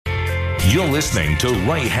You're listening to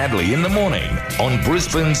Ray Hadley in the morning on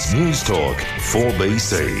Brisbane's News Talk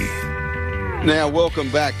 4BC. Now, welcome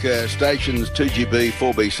back, stations 2GB,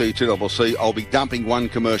 4BC, 2CC. I'll be dumping one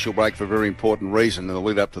commercial break for a very important reason in the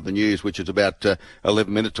lead up to the news, which is about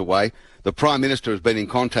 11 minutes away. The Prime Minister has been in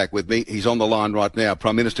contact with me. He's on the line right now.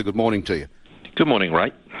 Prime Minister, good morning to you. Good morning,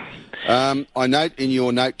 Ray. I note in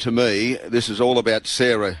your note to me, this is all about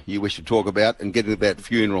Sarah you wish to talk about and getting about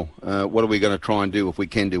funeral. What are we going to try and do if we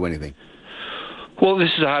can do anything? Well,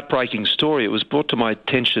 this is a heartbreaking story. It was brought to my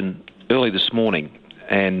attention early this morning,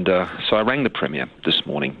 and so I rang the Premier this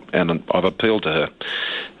morning, and I've appealed to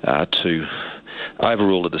her to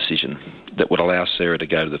overrule a decision that would allow Sarah to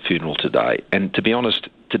go to the funeral today. And to be honest,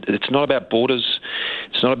 it's not about borders,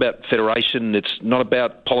 it's not about federation, it's not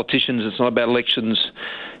about politicians, it's not about elections.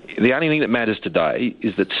 The only thing that matters today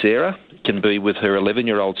is that Sarah can be with her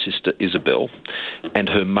 11-year-old sister Isabel and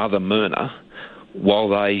her mother Myrna while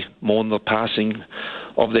they mourn the passing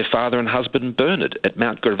of their father and husband Bernard at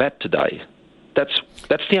Mount Gravatt today. That's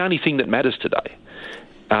the only thing that matters today.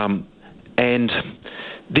 And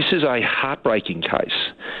this is a heartbreaking case.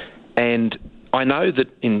 And I know that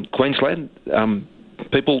in Queensland,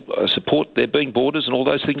 people support there being borders and all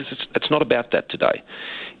those things. It's not about that today.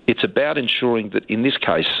 It's about ensuring that in this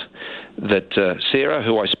case that Sarah,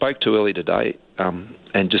 who I spoke to earlier today,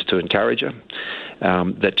 and just to encourage her,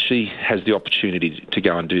 that she has the opportunity to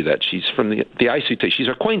go and do that. She's from the ACT. She's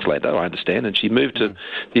a Queenslander, I understand, and she moved to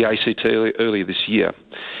the ACT earlier this year.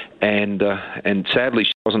 And sadly,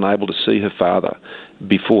 she wasn't able to see her father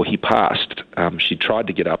before he passed. She tried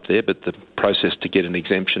to get up there, but the process to get an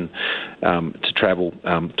exemption to travel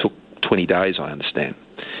took 20 days, I understand.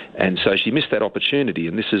 And so she missed that opportunity,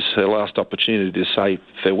 and this is her last opportunity to say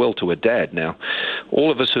farewell to her dad. Now,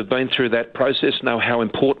 all of us who've been through that process know how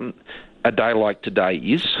important a day like today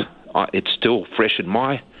is. It's still fresh in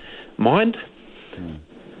my mind.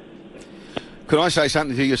 Could I say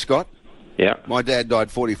something to you, Scott? Yeah. My dad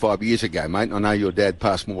died 45 years ago, mate. I know your dad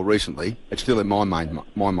passed more recently. It's still in my mind,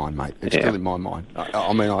 mate. It's still in my mind.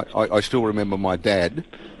 I still remember my dad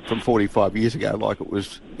from 45 years ago like it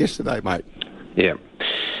was yesterday, mate. Yeah.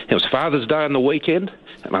 It was Father's Day on the weekend,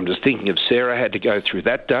 and I'm just thinking if Sarah had to go through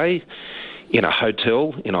that day in a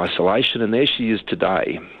hotel in isolation, and there she is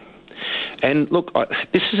today. And look,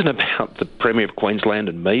 this isn't about the Premier of Queensland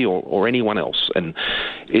and me or anyone else, and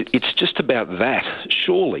it's just about that.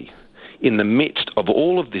 Surely, in the midst of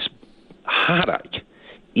all of this heartache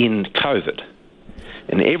in COVID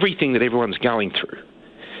and everything that everyone's going through,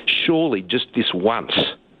 surely just this once,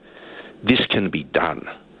 this can be done.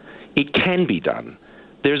 It can be done.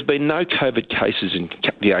 There's been no COVID cases in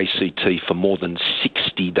the ACT for more than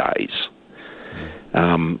 60 days.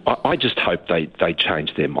 I just hope they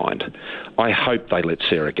change their mind. I hope they let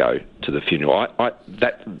Sarah go to the funeral.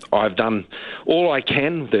 I've done all I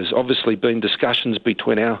can. There's obviously been discussions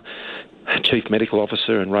between our Chief Medical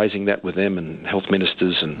Officer and raising that with them and health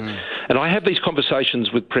ministers. And I have these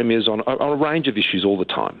conversations with premiers on a range of issues all the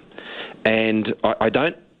time. And I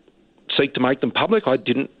don't seek to make them public. I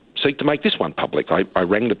didn't seek to make this one public. I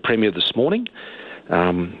rang the Premier this morning,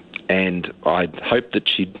 and I hoped that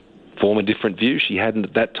she'd form a different view. She hadn't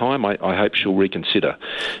at that time. I hope she'll reconsider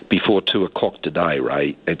before 2 o'clock today,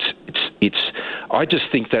 Ray. I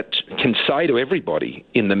just think that can say to everybody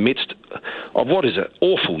in the midst of what is an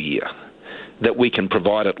awful year that we can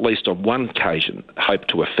provide at least on one occasion hope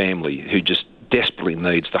to a family who just desperately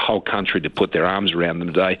needs the whole country to put their arms around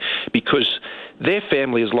them today, because their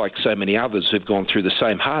family is like so many others who've gone through the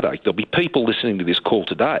same heartache. There'll be people listening to this call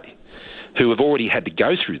today who have already had to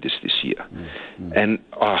go through this year. And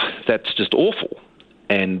that's just awful.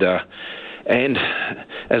 And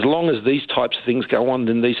as long as these types of things go on,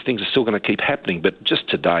 then these things are still going to keep happening. But just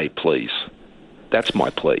today, please. That's my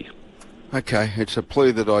plea. Okay, it's a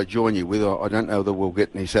plea that I join you with. I don't know whether we'll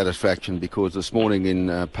get any satisfaction, because this morning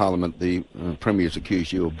in Parliament the Premier's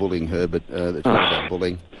accused you of bullying her, but it's not about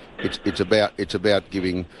bullying. It's about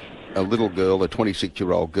giving a little girl, a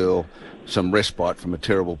 26-year-old girl, some respite from a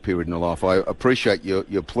terrible period in her life. I appreciate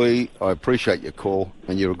your plea, I appreciate your call,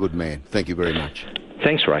 and you're a good man. Thank you very much.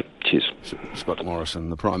 Thanks, Ray. Cheers. Scott Morrison,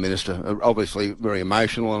 the Prime Minister, obviously very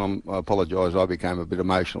emotional, and I apologise, I became a bit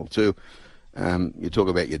emotional too. You talk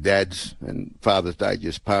about your dads, and Father's Day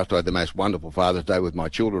just passed. I had the most wonderful Father's Day with my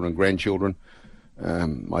children and grandchildren.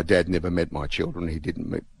 My dad never met my children. He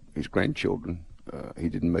didn't meet his grandchildren. He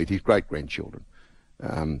didn't meet his great-grandchildren.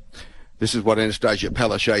 This is what Anastasia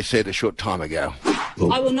Palaszczuk said a short time ago.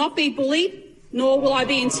 I will not be bullied, nor will I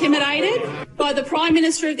be intimidated by the Prime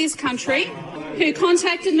Minister of this country, who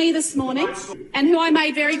contacted me this morning and who I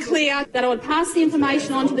made very clear that I would pass the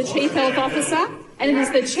information on to the Chief Health Officer and it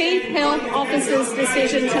is the Chief Health Officer's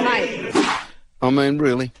decision to make. I mean,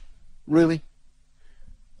 really? Really?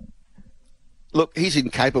 Look, he's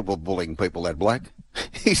incapable of bullying people, that bloke.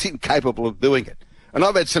 He's incapable of doing it. And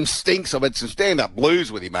I've had some stinks, I've had some stand-up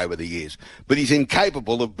blues with him over the years, but he's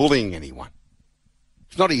incapable of bullying anyone.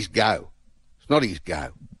 It's not his go. It's not his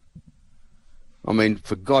go. I mean,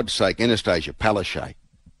 for God's sake, Anastasia Palaszczuk,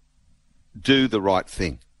 do the right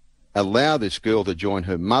thing. Allow this girl to join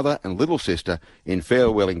her mother and little sister in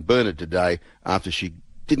farewelling Bernard today after she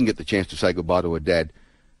didn't get the chance to say goodbye to her dad,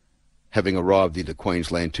 having arrived into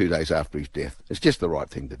Queensland 2 days after his death. It's just the right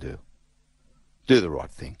thing to do. Do the right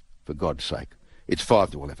thing, for God's sake. It's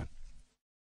 5 to 11.